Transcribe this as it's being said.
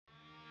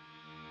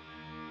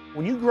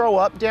When you grow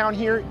up down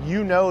here,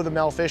 you know the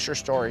Mel Fischer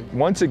story.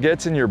 Once it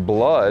gets in your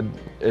blood,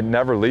 it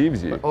never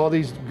leaves you. All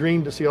these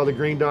green, to see all the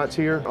green dots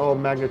here, all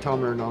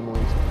magnetometer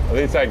anomalies. At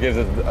least that gives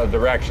us a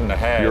direction to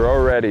head. You're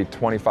already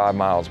 25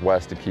 miles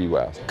west of Key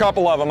West. A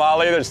couple of them,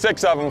 Ollie. There's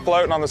 6 of them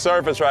floating on the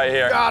surface right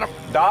here. Got 'em.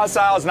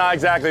 Docile is not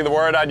exactly the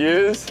word I'd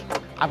use.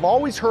 I've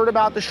always heard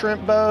about the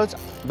shrimp boats,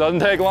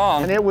 Doesn't take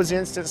long. and it was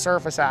instant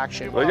surface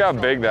action. Look how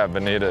big that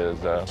bonita is,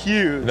 though.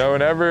 Huge. You know,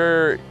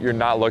 whenever you're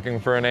not looking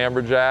for an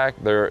amberjack,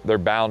 they're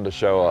bound to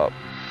show up.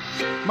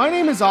 My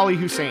name is Ali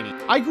Husseini.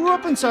 I grew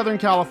up in Southern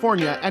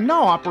California and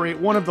now operate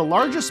one of the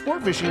largest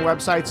sport fishing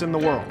websites in the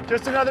world.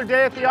 Just another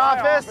day at the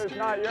office?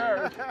 Not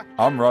yours.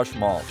 I'm Rush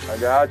Maltz, I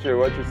got you.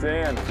 What you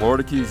seeing?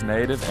 Florida Keys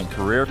native and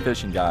career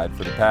fishing guide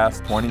for the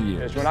past 20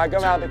 years. When I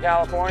come out to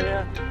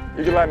California,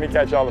 you can let me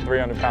catch all the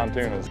 300-pound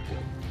tunas.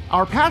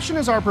 Our passion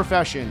is our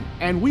profession,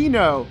 and we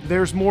know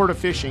there's more to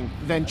fishing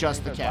than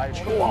just the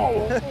catch.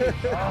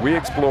 We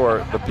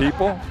explore the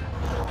people,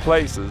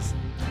 places,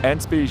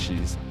 and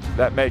species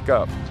that make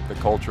up the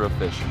culture of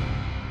fishing.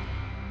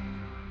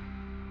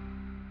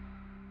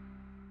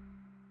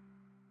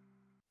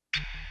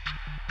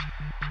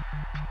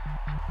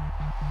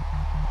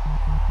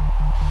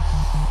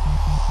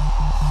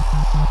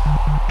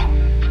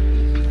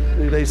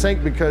 They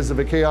sink because of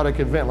a chaotic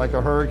event like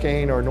a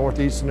hurricane or a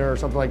northeasterner or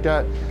something like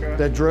that,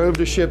 that drove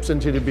the ships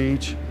into the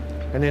beach.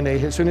 And then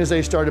as soon as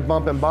they started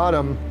bumping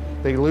bottom,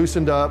 they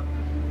loosened up,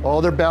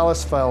 all their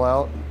ballast fell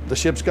out, the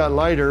ships got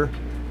lighter,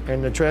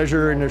 and the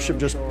treasure and the ship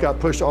just got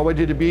pushed all the way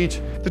to the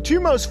beach. The two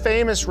most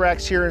famous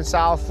wrecks here in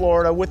South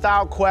Florida,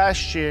 without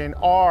question,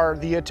 are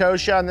the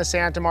Etosha and the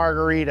Santa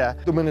Margarita.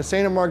 When the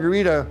Santa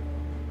Margarita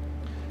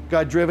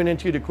got driven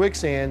into the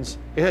quicksands,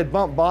 it had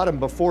bumped bottom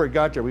before it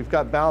got there. We've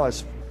got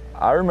ballast.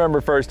 I remember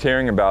first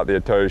hearing about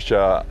the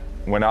Etosha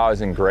when I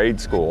was in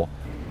grade school.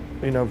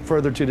 You know,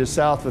 further to the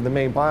south of the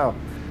main pile.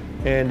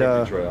 And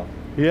Trail.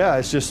 yeah,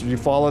 it's just, you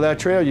follow that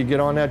trail, you get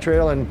on that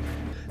trail, and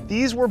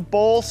These were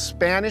both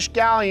Spanish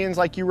galleons,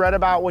 like you read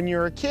about when you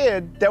were a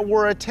kid, that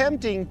were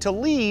attempting to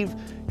leave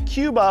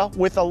Cuba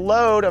with a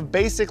load of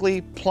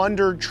basically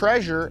plundered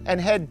treasure and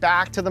head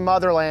back to the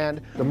motherland.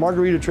 the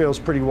Margarita Trail is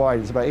pretty wide.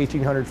 It's about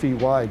 1,800 feet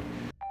wide.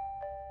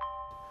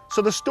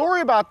 So the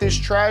story about this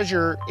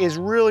treasure is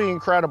really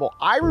incredible.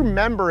 I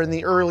remember in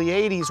the early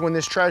 80s when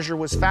this treasure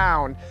was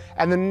found,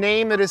 and the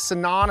name that is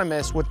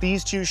synonymous with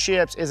these two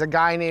ships is a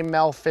guy named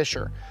Mel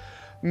Fischer.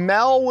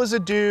 Mel was a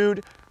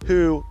dude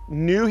who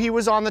knew he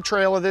was on the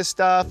trail of this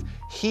stuff.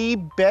 He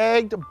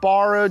begged,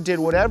 borrowed, did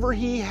whatever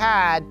he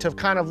had to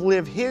kind of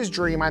live his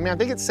dream. I mean, I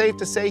think it's safe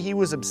to say he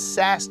was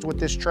obsessed with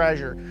this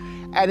treasure.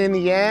 And in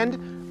the end,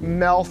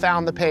 Mel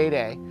found the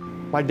payday.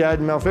 My dad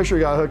and Mel Fischer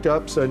got hooked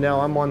up, so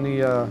now I'm on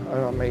the,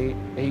 I'm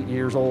 8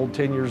 years old,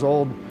 10 years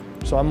old.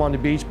 So I'm on the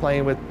beach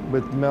playing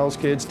with Mel's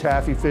kids,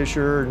 Taffy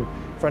Fisher, and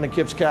in front of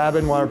Kip's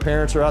cabin while our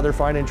parents are out there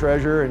finding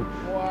treasure. And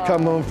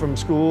come home from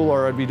school,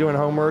 or I'd be doing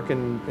homework,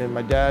 and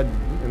my dad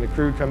and the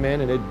crew come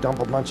in and they'd dump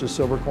a bunch of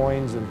silver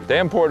coins. And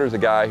Dan Porter's a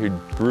guy who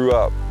grew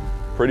up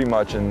pretty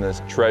much in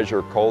this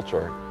treasure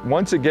culture.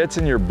 Once it gets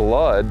in your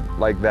blood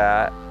like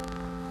that,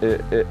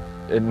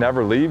 it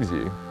never leaves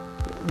you.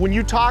 When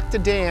you talk to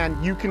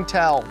Dan, you can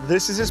tell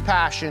this is his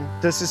passion,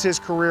 this is his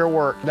career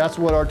work. that's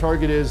what our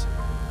target is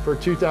for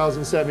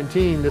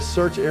 2017, this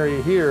search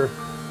area here.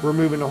 We're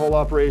moving the whole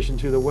operation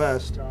to the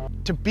west.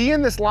 To be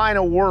in this line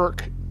of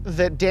work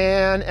that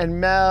Dan and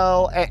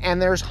Mel,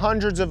 and there's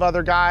hundreds of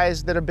other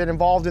guys that have been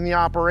involved in the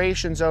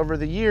operations over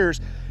the years,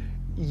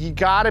 you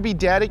gotta be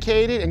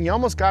dedicated and you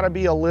almost gotta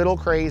be a little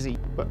crazy.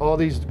 But all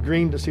these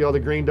green, to see all the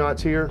green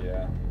dots here,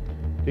 Yeah.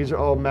 these are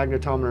all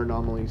magnetometer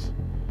anomalies.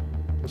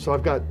 So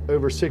I've got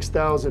over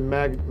 6,000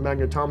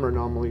 magnetometer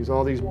anomalies.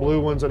 All these blue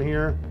ones on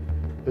here,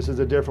 this is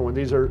a different one.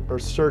 These are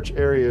search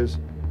areas,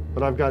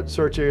 but I've got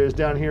search areas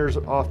down here is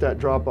off that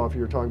drop off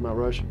you were talking about,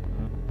 Rush.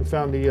 We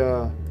found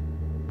the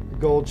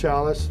gold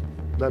chalice.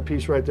 That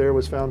piece right there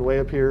was found way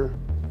up here.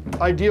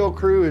 Ideal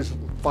crew is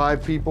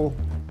 5 people.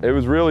 It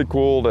was really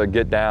cool to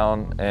get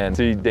down and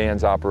see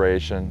Dan's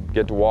operation,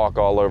 get to walk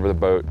all over the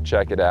boat,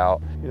 check it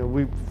out. You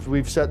know,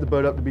 we've set the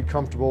boat up to be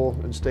comfortable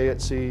and stay at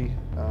sea.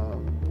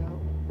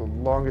 The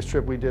longest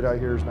trip we did out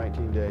here is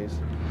 19 days.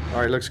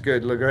 All right, looks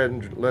good. Go ahead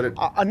and let it.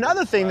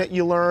 Another thing that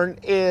you learn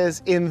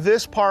is in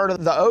this part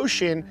of the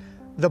ocean,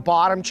 the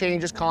bottom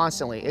changes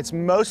constantly. It's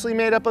mostly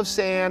made up of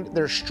sand.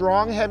 There's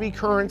strong, heavy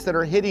currents that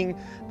are hitting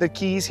the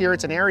keys here.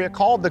 It's an area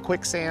called the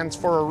Quicksands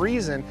for a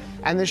reason.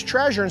 And this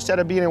treasure, instead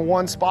of being in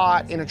one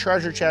spot in a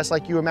treasure chest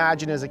like you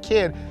imagine as a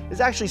kid, is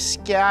actually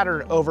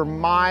scattered over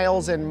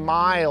miles and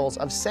miles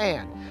of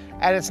sand.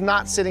 And it's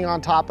not sitting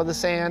on top of the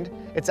sand.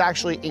 It's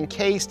actually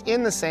encased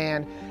in the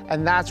sand,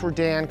 and that's where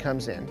Dan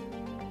comes in.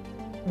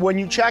 When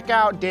you check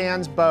out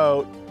Dan's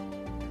boat,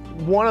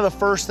 one of the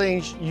first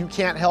things you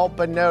can't help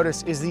but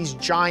notice is these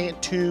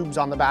giant tubes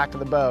on the back of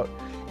the boat.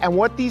 And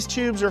what these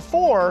tubes are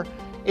for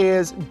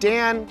is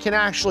Dan can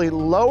actually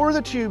lower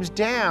the tubes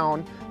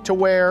down to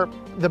where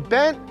the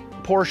bent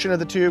portion of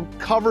the tube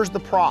covers the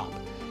prop.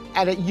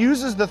 And it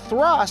uses the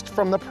thrust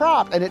from the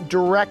prop and it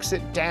directs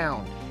it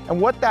down. And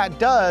what that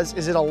does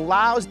is it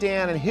allows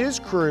Dan and his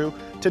crew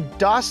to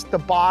dust the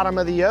bottom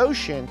of the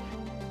ocean.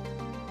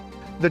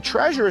 The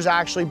treasure is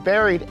actually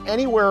buried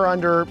anywhere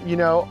under,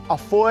 a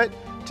foot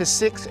to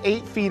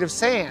 6-8 feet of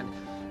sand.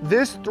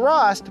 This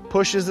thrust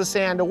pushes the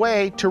sand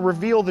away to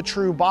reveal the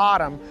true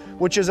bottom,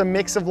 which is a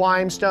mix of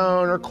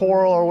limestone or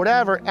coral or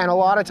whatever, and a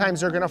lot of times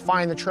they're gonna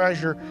find the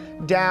treasure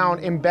down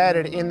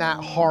embedded in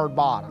that hard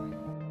bottom.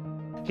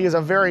 He is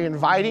a very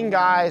inviting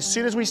guy. As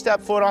soon as we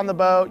stepped foot on the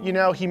boat,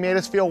 he made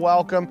us feel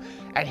welcome,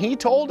 and he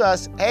told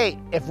us, hey,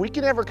 if we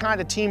can ever kind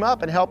of team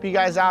up and help you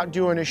guys out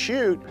doing a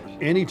shoot.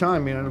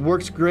 Anytime, man, it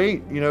works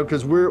great,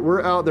 because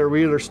we're out there,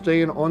 we're either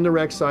staying on the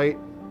wreck site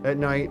at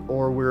night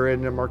or we're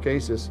in the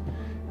Marquesas.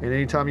 And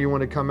anytime you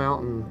want to come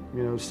out and,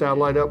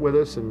 satellite up with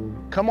us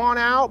and... Come on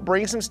out,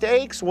 bring some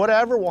steaks,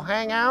 whatever, we'll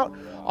hang out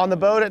on the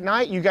boat at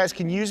night. You guys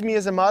can use me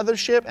as a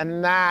mothership,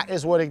 and that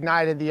is what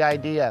ignited the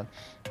idea.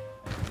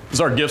 This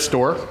is our gift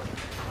store,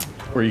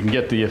 where you can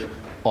get the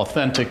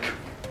authentic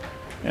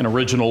and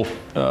original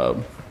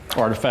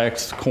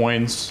artifacts,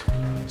 coins,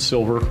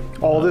 silver.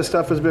 All this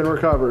stuff has been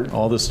recovered?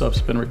 All this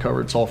stuff's been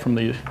recovered. It's all from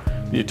the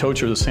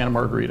Atocha, the Santa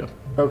Margarita.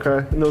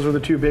 Okay, and those are the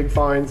two big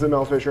finds that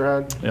Mel Fischer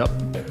had? Yep.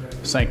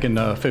 Sank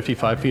in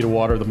 55 feet of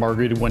water. The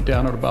Margarita went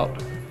down at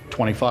about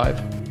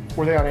 25.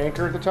 Were they on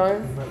anchor at the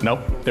time?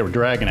 Nope, they were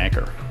dragging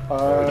anchor.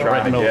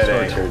 Trying to get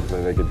anchored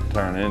so they could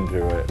turn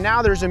into it.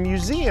 Now there's a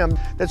museum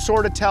that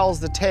sort of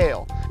tells the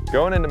tale.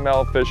 Going into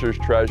Mel Fischer's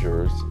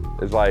treasures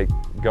is like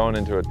going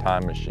into a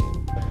time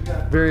machine.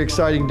 Very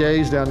exciting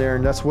days down there,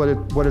 and that's what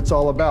it's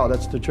all about.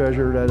 That's the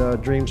treasure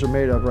that dreams are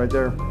made of right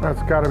there.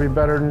 That's got to be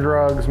better than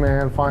drugs,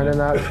 man, finding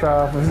that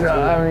stuff.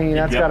 I mean,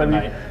 that's got to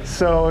be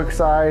so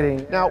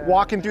exciting. Now,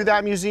 walking through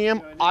that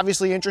museum,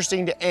 obviously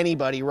interesting to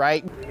anybody,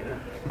 right?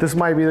 This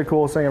might be the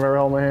coolest thing I've ever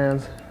held in my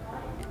hands.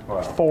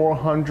 Wow.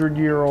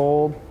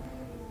 400-year-old.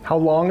 How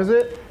long is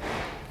it?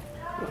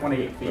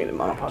 28 feet.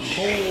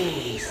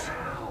 Jeez.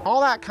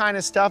 All that kind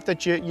of stuff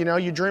that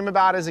you dream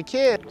about as a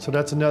kid. So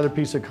that's another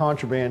piece of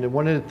contraband. And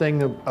one of the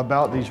things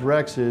about these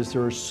wrecks is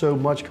there is so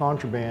much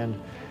contraband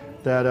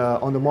that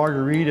on the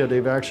Margarita,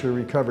 they've actually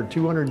recovered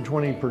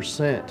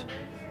 220%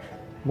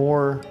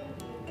 more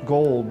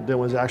gold than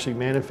was actually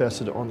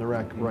manifested on the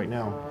wreck right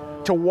now.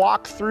 To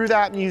walk through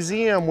that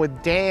museum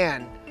with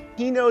Dan,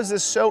 he knows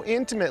this so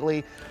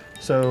intimately.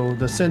 So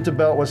the Cinta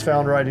Belt was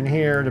found right in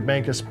here, the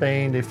Bank of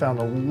Spain. They found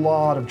a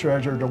lot of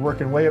treasure. They're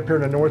working way up here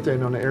in the north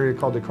end on an area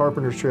called the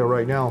Carpenter's Trail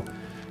right now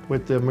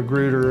with the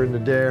Magruder and the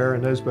Dare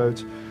and those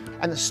boats.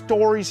 And the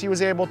stories he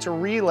was able to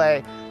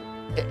relay,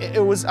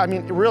 it was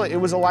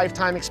a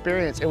lifetime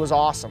experience. It was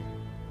awesome.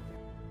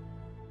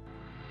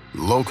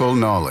 Local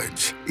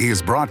knowledge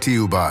is brought to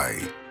you by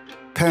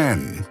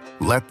Penn,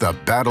 let the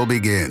battle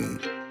begin.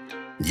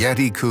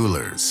 Yeti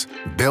Coolers,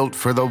 built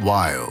for the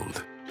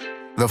wild.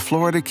 The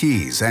Florida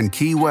Keys and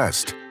Key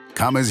West,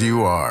 come as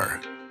you are.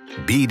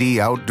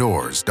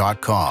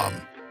 BDOutdoors.com.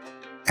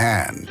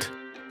 And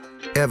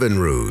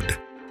Evinrude.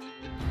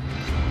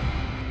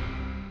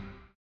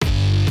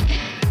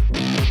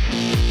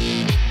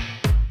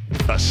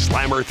 The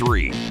Slammer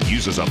 3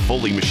 uses a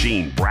fully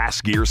machined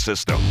brass gear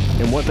system.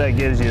 And what that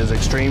gives you is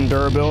extreme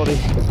durability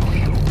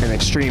and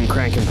extreme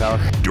cranking power.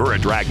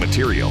 DuraDrag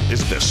material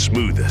is the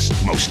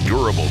smoothest, most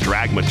durable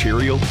drag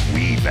material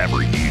we've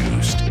ever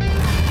used.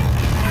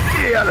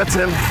 Yeah, that's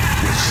him.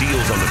 With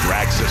seals on the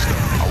drag system,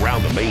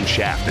 around the main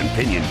shaft and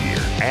pinion gear,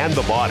 and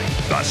the body,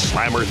 the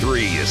Slammer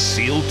 3 is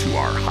sealed to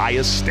our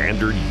highest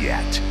standard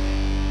yet.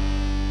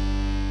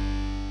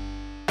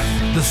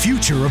 The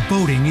future of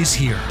boating is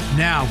here.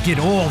 Now get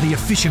all the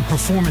efficient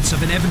performance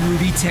of an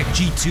Evinrude E-Tech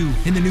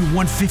G2 in the new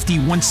 150,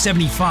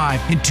 175,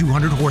 and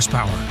 200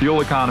 horsepower. Fuel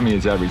economy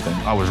is everything.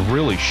 I was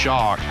really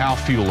shocked how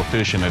fuel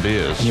efficient it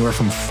is. Anywhere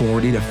from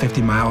 40 to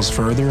 50 miles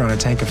further on a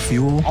tank of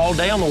fuel. All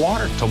day on the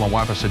water. I told my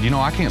wife, I said,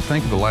 I can't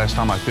think of the last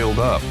time I filled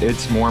up.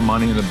 It's more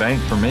money in the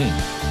bank for me.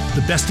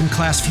 The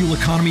best-in-class fuel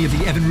economy of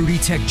the Evinrude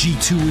E-Tech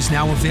G2 is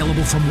now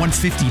available from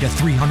 150 to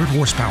 300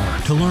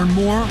 horsepower. To learn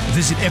more,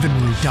 visit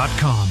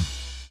evinrude.com.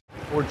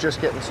 We're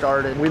just getting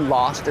started. We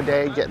lost a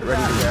day getting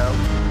ready to go.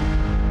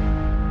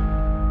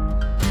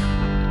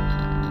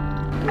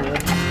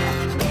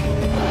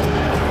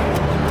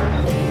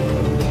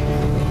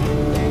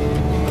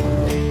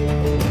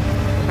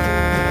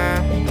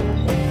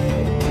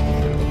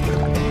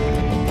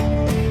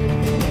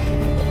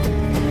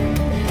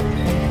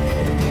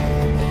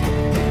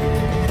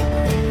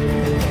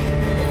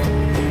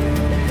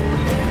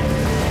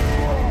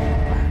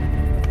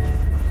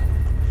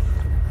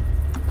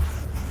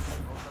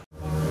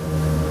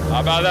 How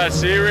about that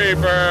Sea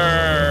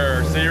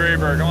Reaper? Sea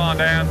Reaper, come on,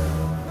 Dan.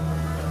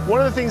 One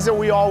of the things that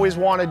we always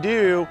want to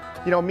do,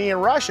 me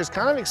and Rush, is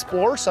kind of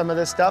explore some of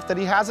this stuff that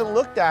he hasn't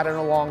looked at in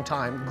a long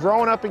time.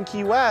 Growing up in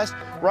Key West,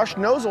 Rush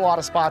knows a lot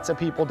of spots that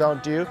people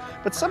don't do,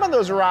 but some of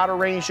those are out of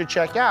range to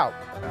check out.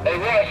 Hey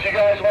Rush, you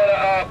guys want to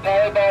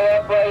polyball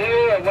up right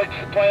here, or what's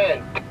the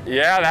plan?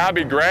 Yeah, that'd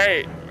be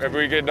great if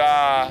we could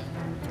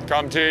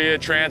come to you,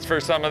 transfer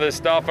some of this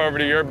stuff over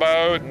to your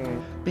boat.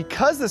 And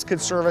Because this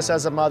could serve us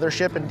as a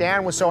mothership and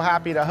Dan was so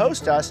happy to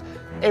host us,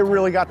 it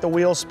really got the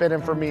wheels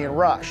spinning for me and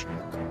Rush.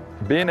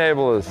 Being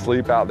able to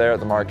sleep out there at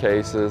the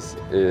Marquesas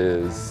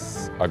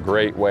is a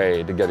great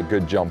way to get a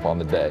good jump on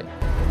the day.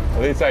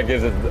 At least that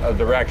gives it a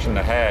direction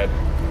to head.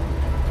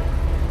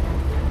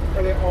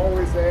 Are they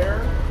always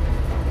there?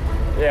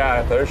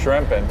 Yeah, they're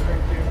shrimping,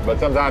 but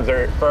sometimes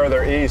they're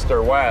further east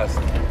or west.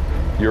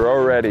 You're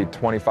already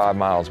 25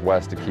 miles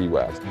west of Key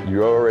West.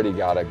 You already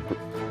got an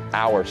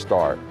hour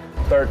start.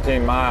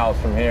 13 miles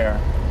from here.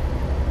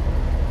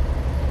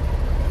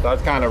 So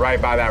that's kind of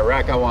right by that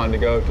wreck I wanted to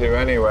go to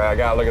anyway. I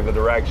gotta look at the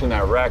direction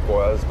that wreck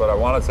was, but I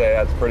want to say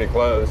that's pretty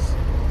close.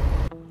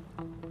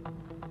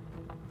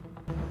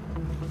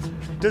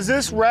 Does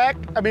this wreck,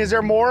 I mean, is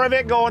there more of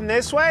it going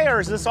this way, or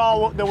is this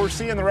all that we're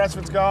seeing, the rest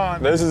of it's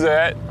gone? This is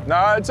it.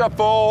 No, it's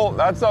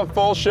that's a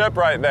full ship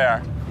right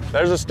there.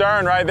 There's a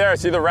stern right there.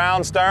 See the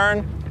round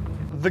stern?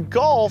 The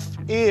Gulf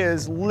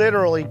is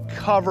literally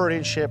covered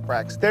in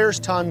shipwrecks. There's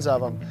tons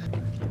of them.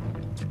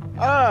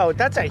 Oh,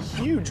 that's a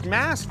huge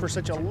mast for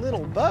such a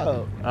little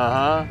boat.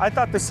 Uh-huh. I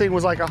thought this thing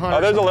was like 100.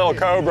 Oh, there's a little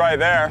cove right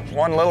there.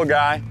 One little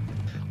guy.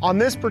 On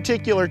this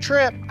particular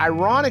trip,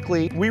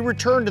 ironically, we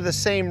returned to the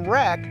same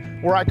wreck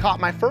where I caught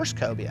my first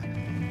cobia.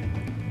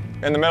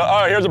 In the middle.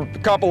 Oh, here's a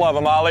couple of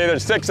them, Ollie.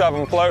 There's 6 of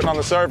them floating on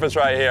the surface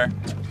right here.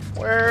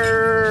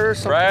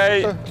 Where's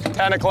right,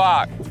 10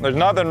 o'clock. There's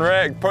nothing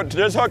rigged.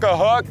 Just hook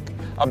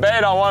a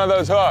bait on one of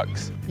those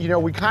hooks. You know,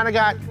 we kind of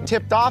got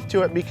tipped off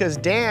to it because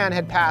Dan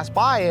had passed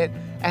by it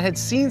and had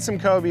seen some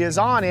cobias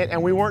on it,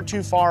 and we weren't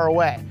too far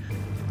away.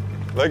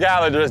 Look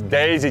how they're just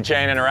daisy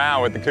chaining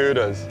around with the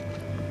kudas.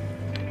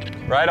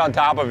 Right on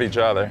top of each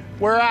other.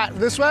 Where at?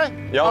 This way?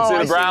 You don't see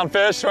the brown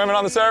fish swimming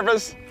on the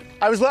surface?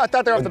 I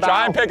thought they were off the bow.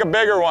 Try and pick a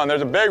bigger one.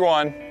 There's a big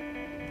one.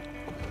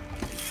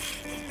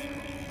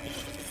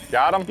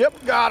 Got him?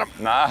 Yep, got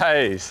him.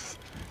 Nice.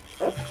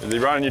 Is he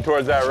running you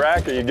towards that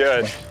wreck, or you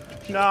good?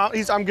 No,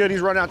 I'm good. He's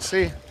running out to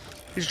sea.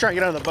 He's trying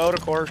to get out of the boat,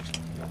 of course.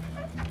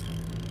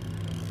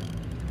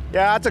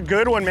 Yeah, that's a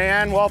good one,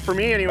 man. Well, for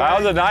me anyway. That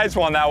was a nice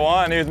one, that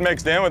one. He was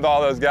mixed in with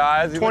all those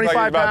guys. He looked like he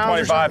was about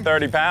 25,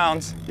 30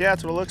 pounds. Yeah,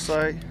 that's what it looks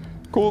like.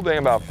 Cool thing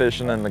about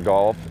fishing in the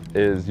Gulf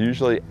is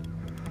usually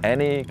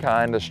any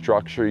kind of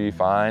structure you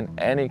find,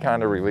 any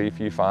kind of relief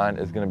you find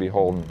is going to be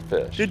holding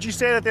fish. Did you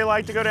say that they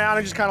like to go down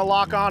and just kind of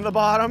lock on to the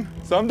bottom?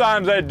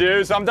 Sometimes they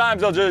do.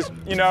 Sometimes they'll just,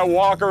 you know,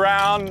 walk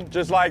around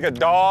just like a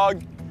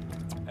dog.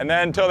 And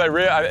then until they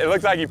it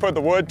looks like you put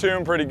the wood to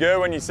them pretty good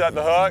when you set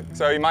the hook,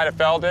 so he might have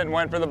felt it and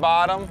went for the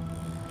bottom.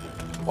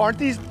 Aren't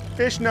these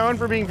fish known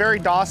for being very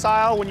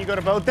docile when you go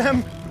to boat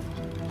them?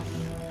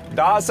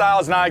 Docile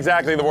is not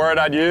exactly the word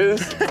I'd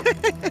use.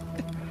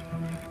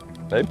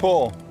 They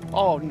pull.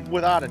 Oh,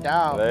 without a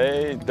doubt.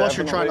 They definitely Plus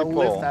you're trying to pull.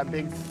 lift that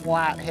big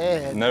flat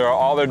head. And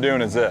all they're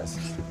doing is this.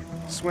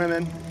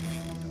 Swimming.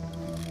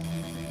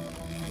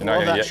 You're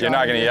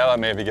not gonna yell at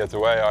me if he gets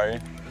away, are you?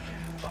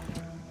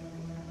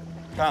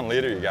 What kind of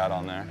leader you got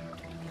on there?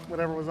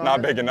 Whatever was on Not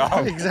it. big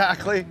enough.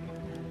 Exactly.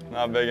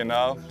 Not big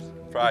enough.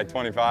 Probably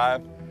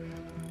 25.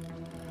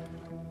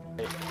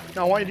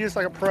 No, I want you to do this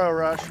like a pro,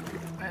 Rush.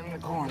 I'm in the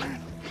corner.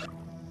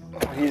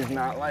 Oh, he's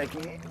not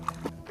liking it.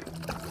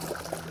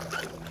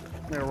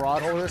 I'm gonna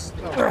rod hold this.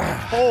 Oh,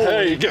 holy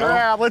there you go.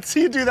 crap, let's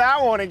see you do that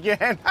one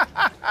again.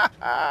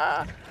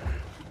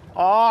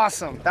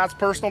 Awesome. That's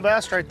personal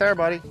best right there,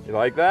 buddy. You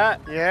like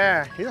that?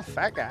 Yeah, he's a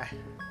fat guy.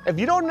 If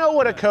you don't know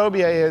what a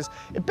cobia is,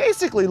 it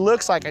basically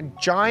looks like a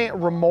giant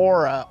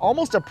remora,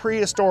 almost a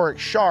prehistoric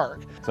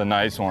shark. It's a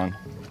nice one.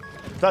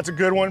 That's a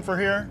good one for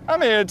here? I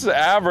mean, it's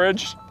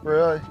average.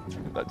 Really?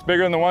 That's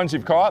bigger than the ones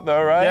you've caught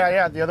though, right?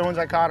 Yeah. The other ones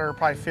I caught are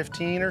probably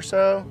 15 or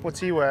so. What's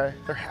he weigh?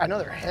 I know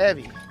they're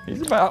heavy.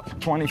 He's about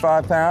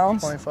 25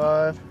 pounds.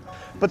 25.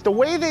 But the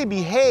way they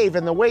behave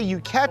and the way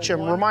you catch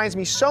them reminds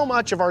me so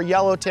much of our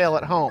yellowtail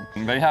at home.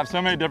 They have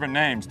so many different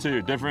names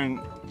too.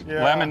 Different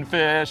lemon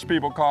fish,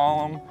 people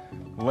call them.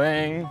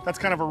 Ling. That's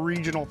kind of a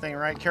regional thing,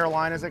 right?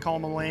 Carolinas, they call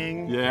them a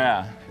ling.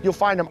 Yeah. You'll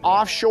find them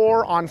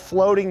offshore on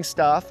floating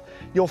stuff.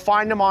 You'll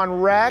find them on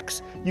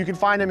wrecks. You can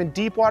find them in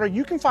deep water.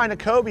 You can find a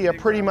cobia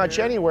pretty much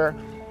anywhere.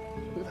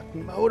 Look at that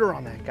motor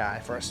on that guy.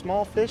 For a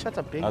small fish, that's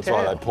a big tail. That's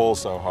why they pull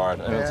so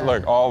hard. And it's,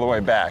 look, all the way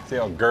back. See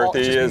how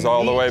girthy he is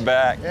all the way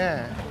back?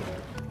 Yeah.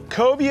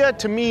 Cobia,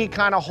 to me,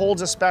 kind of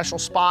holds a special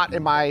spot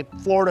in my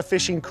Florida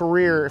fishing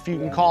career, if you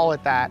can call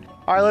it that.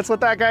 All right, let's let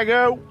that guy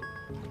go.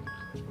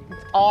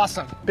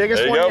 Awesome.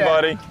 Biggest one yet. There you go,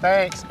 buddy.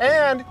 Thanks.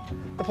 And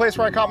the place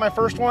where I caught my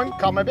first one,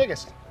 caught my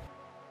biggest.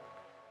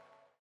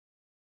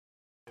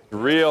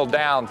 Reel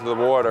down to the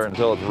water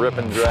until it's rip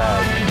and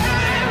drag.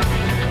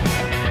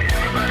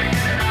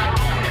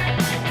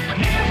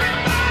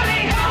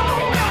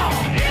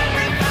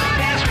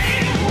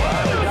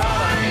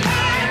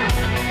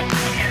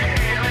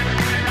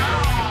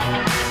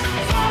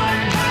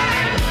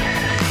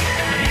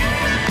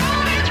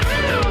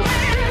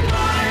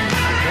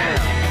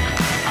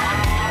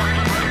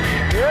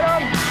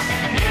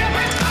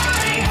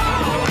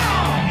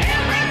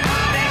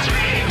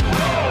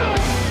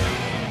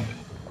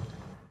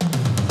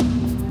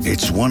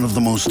 It's one of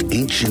the most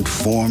ancient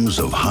forms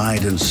of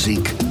hide and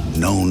seek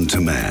known to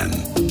man.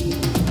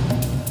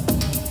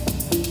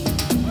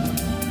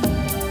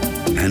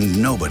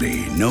 And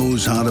nobody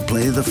knows how to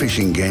play the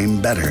fishing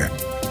game better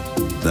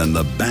than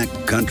the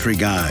backcountry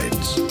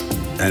guides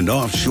and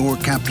offshore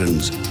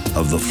captains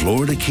of the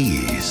Florida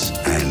Keys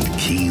and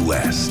Key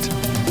West.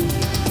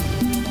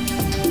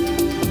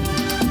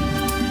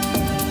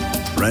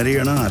 Ready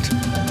or not,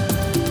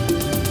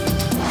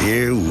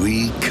 here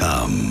we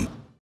come.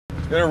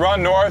 Gonna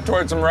run north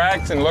towards some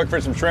wrecks and look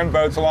for some shrimp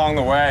boats along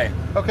the way.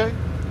 Okay.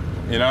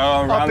 You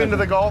know, up into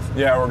the Gulf?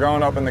 Yeah, we're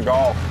going up in the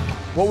Gulf.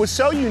 What was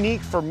so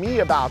unique for me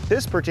about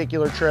this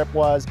particular trip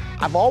was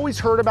I've always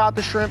heard about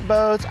the shrimp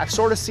boats. I've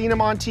sort of seen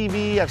them on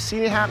TV. I've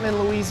seen it happen in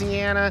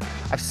Louisiana.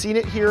 I've seen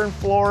it here in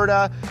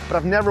Florida, but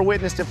I've never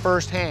witnessed it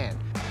firsthand.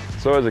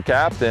 So as a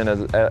captain,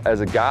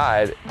 as a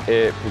guide,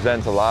 it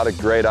presents a lot of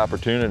great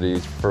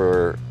opportunities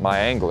for my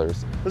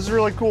anglers. This is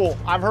really cool.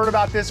 I've heard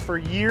about this for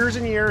years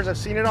and years. I've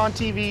seen it on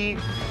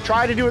TV.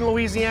 Tried to do it in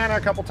Louisiana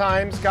a couple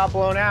times, got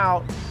blown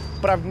out,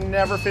 but I've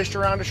never fished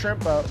around a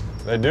shrimp boat.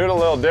 They do it a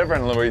little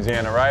different in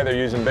Louisiana, right? They're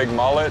using big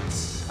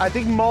mullets. I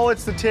think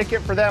mullet's the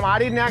ticket for them. I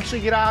didn't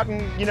actually get out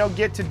and, you know,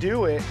 get to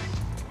do it.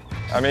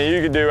 I mean,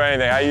 you could do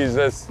anything. I use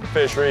this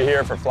fishery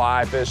here for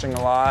fly fishing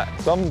a lot.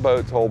 Some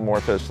boats hold more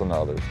fish than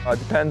others. It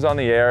depends on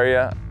the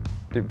area,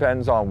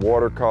 depends on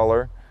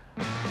watercolor,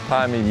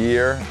 time of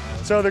year.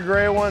 So the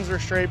gray ones are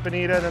straight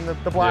bonita, and then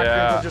the black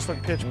fins will just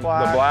look pitch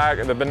black.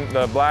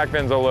 The black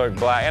fins will look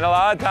black. And a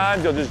lot of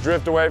times you'll just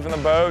drift away from the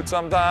boat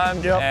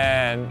sometimes,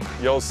 and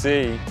you'll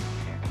see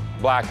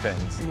black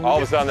fins. All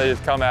of a sudden they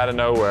just come out of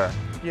nowhere.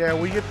 Yeah,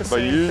 we get the same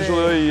thing. But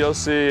usually you'll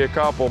see a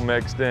couple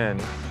mixed in.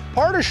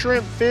 Part of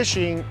shrimp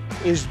fishing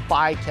is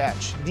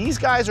bycatch. These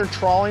guys are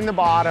trawling the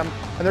bottom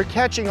and they're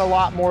catching a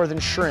lot more than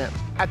shrimp.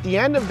 At the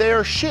end of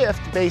their shift,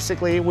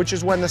 basically, which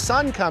is when the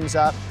sun comes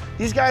up,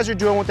 these guys are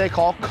doing what they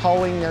call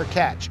culling their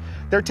catch.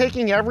 They're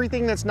taking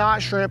everything that's not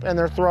shrimp and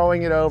they're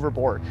throwing it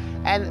overboard.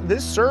 And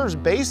this serves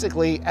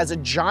basically as a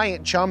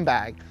giant chum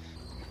bag.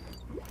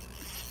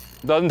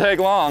 Doesn't take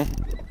long.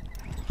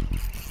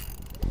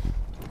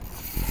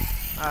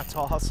 That's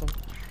awesome.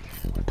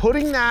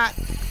 Putting that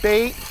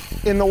bait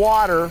in the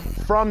water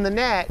from the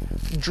net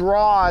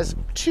draws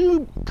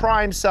two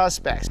prime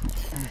suspects.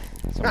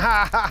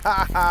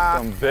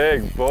 Some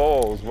big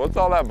bulls. What's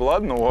all that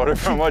blood in the water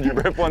from? What, you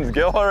rip one's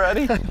gill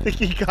already? I think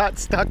he got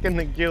stuck in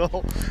the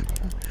gill.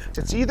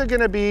 It's either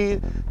gonna be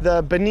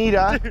the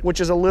bonita, which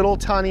is a little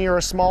tunny or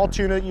a small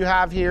tuna that you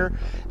have here,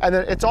 and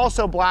then it's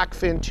also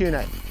blackfin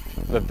tuna.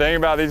 The thing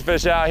about these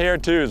fish out here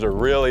too is they're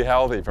really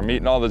healthy from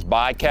eating all this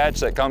bycatch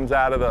that comes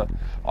out of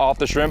off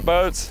the shrimp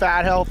boats.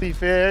 Fat, healthy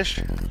fish.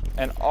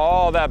 And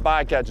all that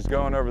bycatch is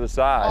going over the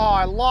side. Oh,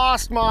 I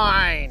lost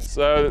mine.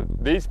 So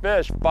these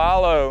fish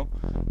follow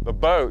the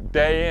boat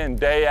day in,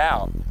 day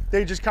out.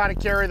 They just kind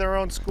of carry their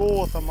own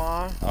school with them,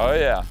 huh? Oh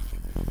yeah.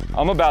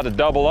 I'm about to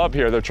double up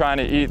here. They're trying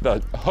to eat the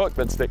hook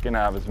that's sticking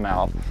out of his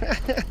mouth.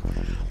 I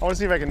want to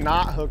see if I can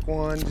not hook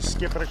one, just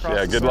skip it across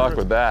the good luck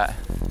with that.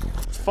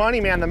 It's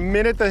funny, man, the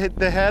minute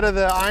the head of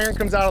the iron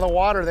comes out of the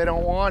water, they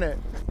don't want it.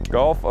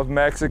 Gulf of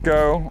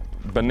Mexico,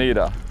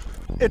 bonita.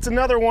 It's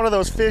another one of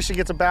those fish that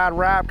gets a bad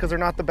rap because they're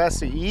not the best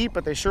to eat,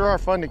 but they sure are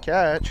fun to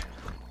catch.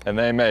 And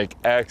they make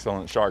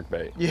excellent shark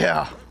bait.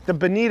 Yeah. The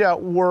bonita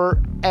were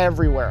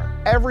everywhere.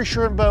 Every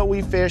shrimp boat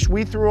we fished,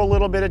 we threw a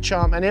little bit of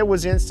chum and it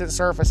was instant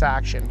surface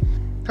action.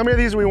 How many of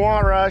these do we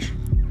want, Rush?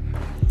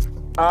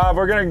 If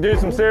we're gonna do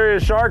some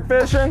serious shark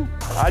fishing,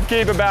 I'd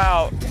keep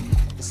about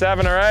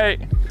 7 or 8.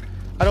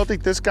 I don't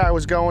think this guy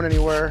was going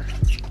anywhere.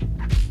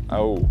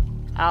 Oh.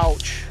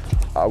 Ouch.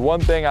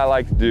 One thing I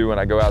like to do when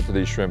I go out to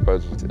these shrimp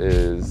boats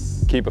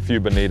is keep a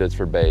few bonitas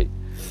for bait.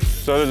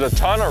 So there's a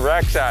ton of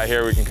wrecks out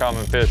here we can come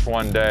and fish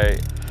one day.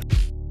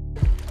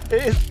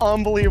 It is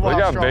unbelievable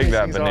Look how strong big these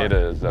that things bonita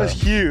are. is, though.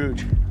 That's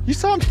huge. You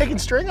saw him taking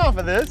string off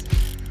of this.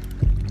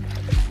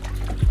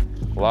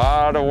 A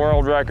lot of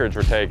world records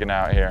were taken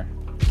out here.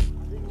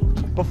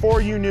 Before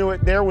you knew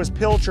it, there was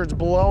pilchards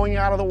blowing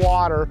out of the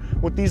water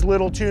with these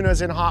little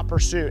tunas in hot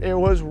pursuit. It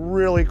was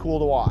really cool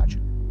to watch.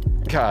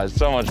 God, it's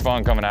so much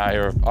fun coming out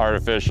here with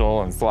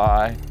artificial and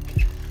fly.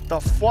 The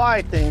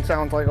fly thing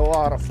sounds like a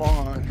lot of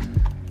fun.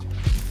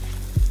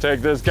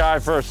 Take this guy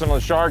for some of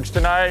the sharks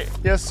tonight.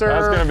 Yes, sir.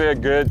 That's gonna be a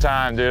good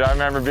time, dude. I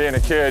remember being a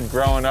kid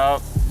growing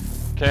up,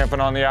 camping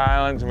on the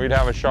islands, and we'd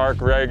have a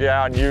shark rig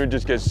out, and you would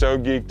just get so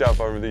geeked up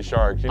over these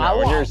sharks. You know,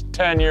 when you're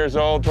 10 years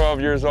old,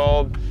 12 years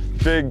old,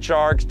 big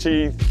sharks,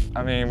 teeth.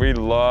 I mean, we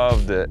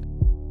loved it.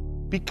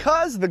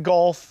 Because the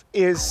Gulf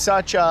is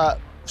such a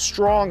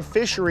strong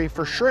fishery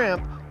for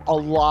shrimp, a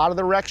lot of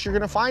the wrecks you're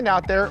gonna find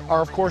out there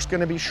are, of course,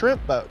 gonna be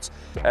shrimp boats.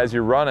 As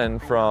you're running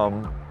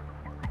from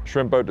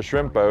shrimp boat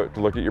to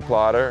look at your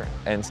plotter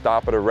and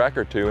stop at a wreck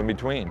or two in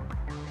between.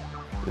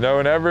 You know,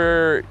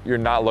 whenever you're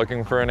not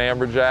looking for an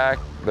amberjack,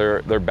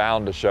 they're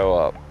bound to show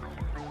up.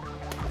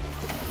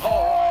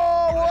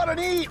 Oh, what an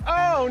eat!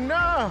 Oh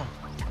no!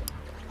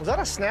 Was that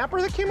a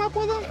snapper that came up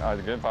with him? That's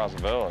a good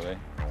possibility.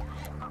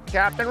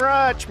 Captain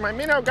Rutch, my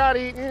minnow got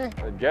eaten.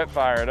 Get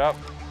fired up.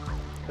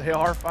 They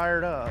are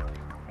fired up.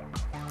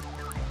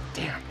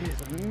 Damn, it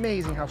is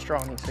amazing how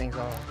strong these things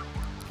are.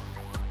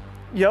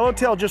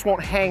 Yellowtail just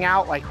won't hang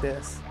out like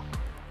this.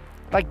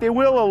 Like they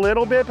will a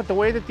little bit, but the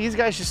way that these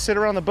guys just sit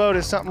around the boat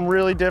is something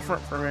really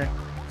different for me.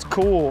 It's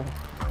cool.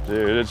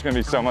 Dude, it's gonna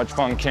be so much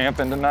fun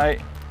camping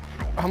tonight.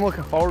 I'm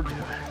looking forward to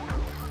it.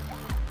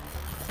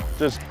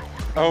 Just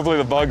hopefully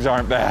the bugs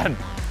aren't bad.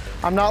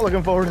 I'm not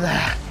looking forward to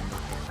that.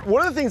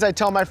 One of the things I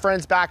tell my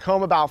friends back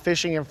home about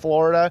fishing in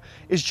Florida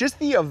is just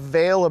the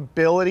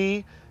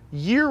availability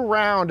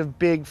year-round of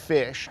big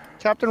fish.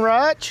 Captain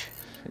Rutch?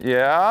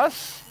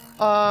 Yes?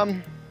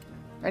 I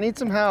need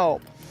some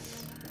help.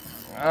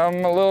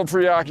 I'm a little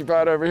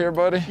preoccupied over here,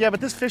 buddy. Yeah, but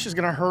this fish is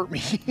gonna hurt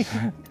me.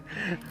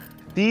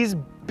 These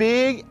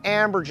big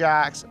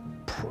amberjacks,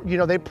 you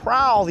know, they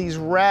prowl these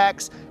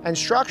wrecks and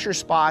structure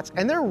spots,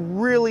 and they're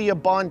really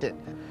abundant.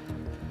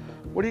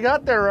 What do you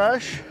got there,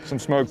 Rush? Some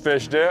smoked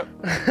fish dip.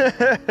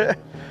 This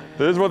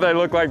is what they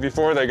look like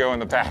before they go in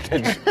the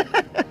package.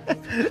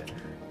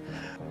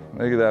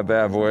 Look at that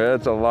bad boy.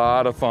 That's a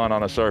lot of fun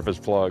on a surface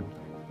plug.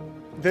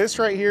 This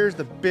right here is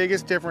the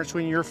biggest difference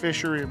between your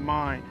fishery and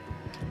mine.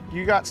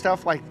 You got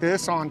stuff like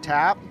this on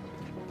tap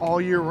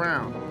all year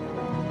round.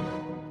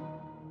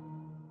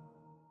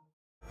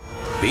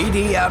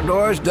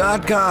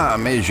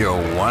 BDOutdoors.com is your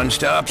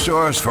one-stop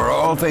source for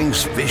all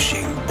things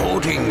fishing,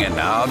 boating, and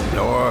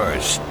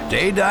outdoors.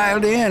 Stay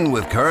dialed in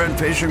with current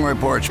fishing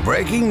reports,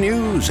 breaking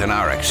news, and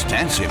our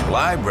extensive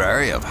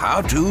library of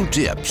how-to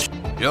tips.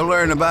 You'll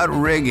learn about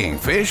rigging,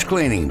 fish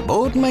cleaning,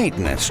 boat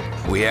maintenance.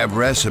 We have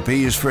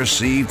recipes for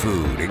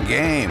seafood and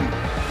game,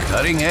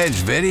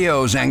 cutting-edge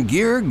videos, and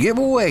gear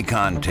giveaway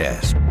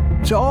contests.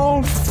 It's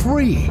all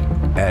free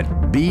at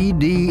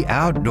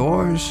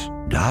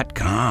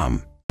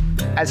BDOutdoors.com.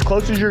 As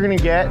close as you're gonna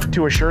get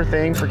to a sure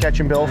thing for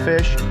catching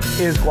billfish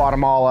is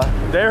Guatemala.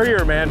 They're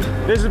here, man.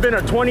 This has been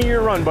a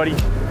 20-year run, buddy.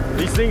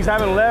 These things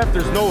haven't left.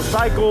 There's no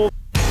cycle.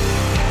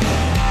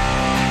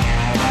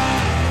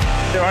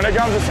 When it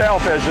comes to sail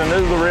fishing,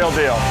 this is the real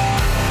deal.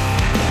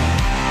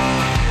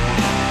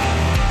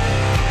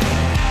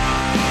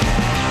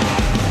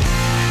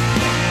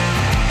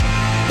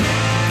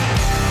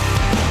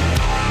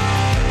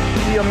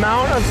 The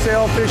amount of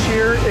sailfish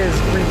here is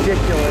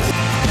ridiculous.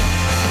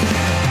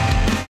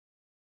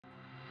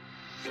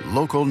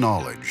 Local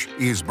knowledge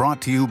is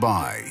brought to you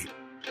by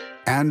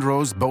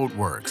Andros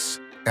Boatworks.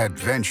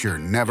 Adventure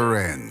never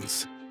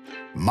ends.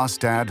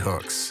 Mustad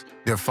Hooks,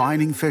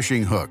 defining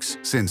fishing hooks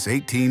since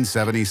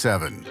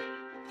 1877.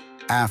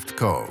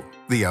 AFTCO,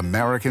 the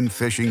American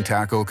Fishing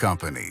Tackle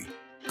Company.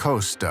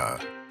 Costa,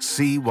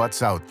 see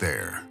what's out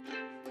there.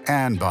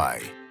 And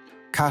by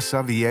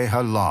Casa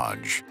Vieja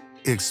Lodge.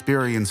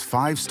 Experience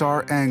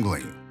 5-star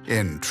angling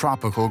in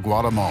tropical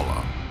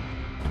Guatemala.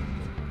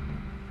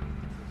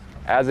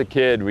 As a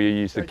kid, we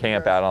used to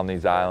camp out on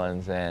these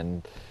islands,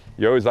 and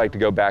you always like to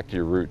go back to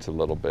your roots a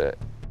little bit.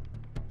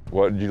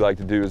 What did you like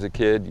to do as a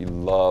kid? You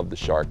loved the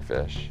shark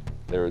fish.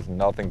 There was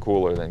nothing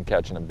cooler than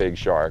catching a big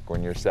shark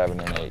when you're 7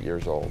 and 8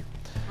 years old.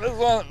 This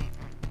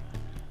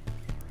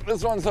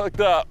one's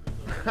hooked up.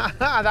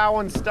 That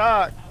one's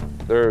stuck.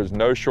 There's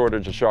no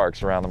shortage of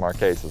sharks around the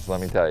Marquesas,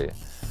 let me tell you.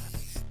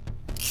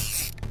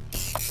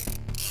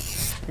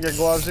 You got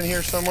gloves in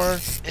here somewhere?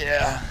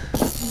 Yeah.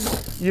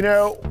 You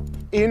know,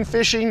 in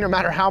fishing, no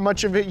matter how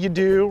much of it you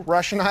do,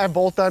 Rush and I have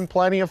both done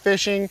plenty of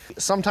fishing.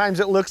 Sometimes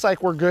it looks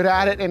like we're good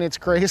at it and it's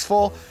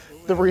graceful.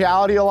 The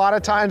reality a lot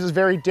of times is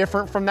very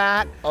different from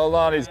that. Hold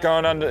on, he's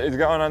going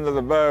under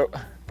the boat.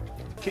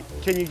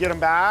 Can you get him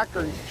back,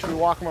 or should we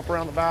walk him up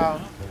around the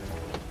bow?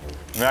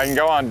 I mean, I can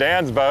go on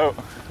Dan's boat.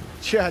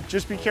 Yeah,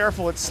 just be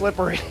careful, it's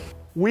slippery.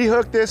 We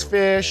hooked this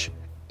fish.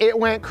 It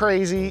went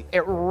crazy.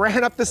 It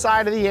ran up the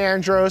side of the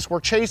Andros. We're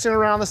chasing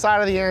around the side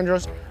of the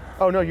Andros.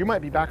 Oh no, you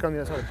might be back on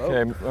the other side of the boat.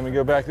 Okay, let me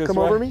go back this way. Come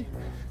over me.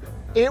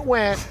 It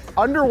went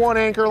under one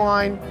anchor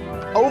line,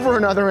 over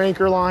another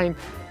anchor line,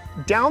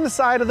 down the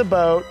side of the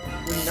boat.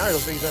 Well, now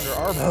those things under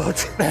our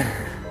boat.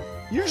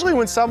 Usually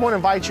when someone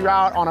invites you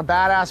out on a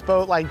badass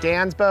boat like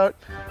Dan's boat,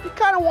 you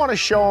kind of want to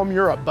show them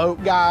you're a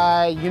boat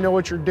guy, you know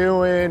what you're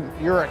doing,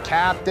 you're a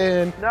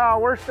captain. No,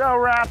 we're so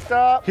wrapped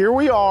up. Here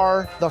we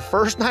are, the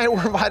first night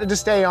we're invited to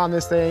stay on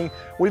this thing.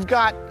 We've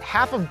got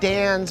half of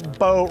Dan's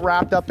boat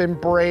wrapped up in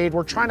braid.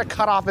 We're trying to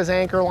cut off his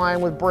anchor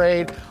line with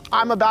braid.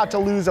 I'm about to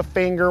lose a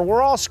finger.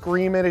 We're all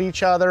screaming at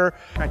each other.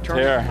 Can I turn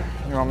Here,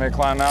 you want me to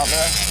climb out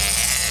there?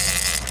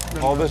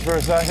 Hold this for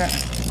a second.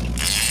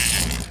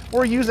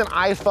 We're using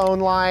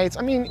iPhone lights.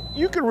 I mean,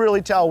 you could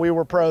really tell we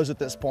were pros at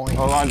this point.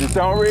 Hold on, just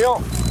don't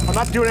reel. I'm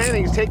not doing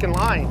anything, he's taking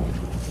line.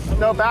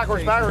 No,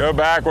 backwards. Go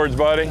backwards,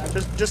 buddy.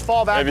 Just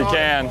fall back. If you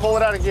can. Pull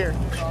it out of gear.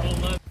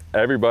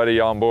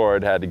 Everybody on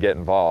board had to get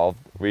involved.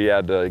 We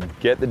had to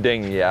get the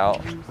dinghy out,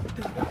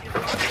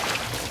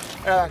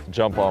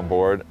 jump on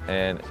board,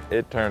 and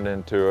it turned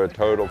into a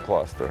total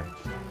cluster.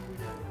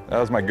 That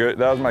was my good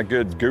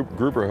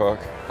grouper hook.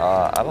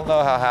 I don't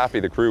know how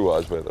happy the crew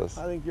was with us.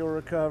 I think you'll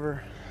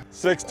recover.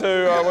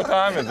 6-2, what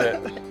time is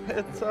it?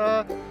 It's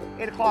 8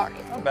 o'clock.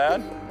 Not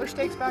bad. There's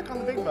steaks back on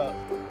the big boat.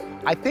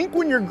 I think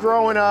when you're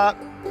growing up,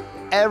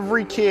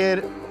 every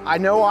kid, I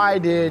know I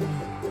did,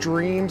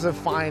 dreams of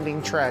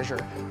finding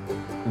treasure.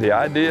 The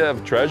idea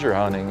of treasure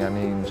hunting, I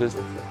mean,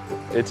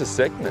 it's a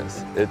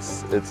sickness.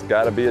 It's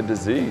got to be a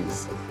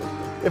disease.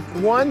 If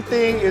one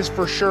thing is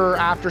for sure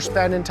after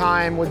spending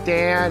time with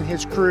Dan,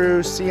 his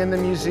crew, seeing the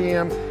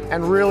museum,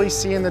 and really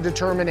seeing the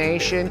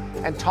determination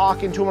and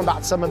talking to him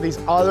about some of these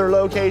other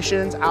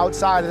locations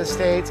outside of the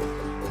States,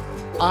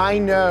 I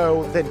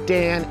know that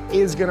Dan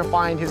is gonna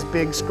find his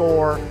big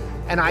score,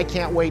 and I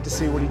can't wait to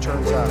see what he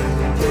turns up.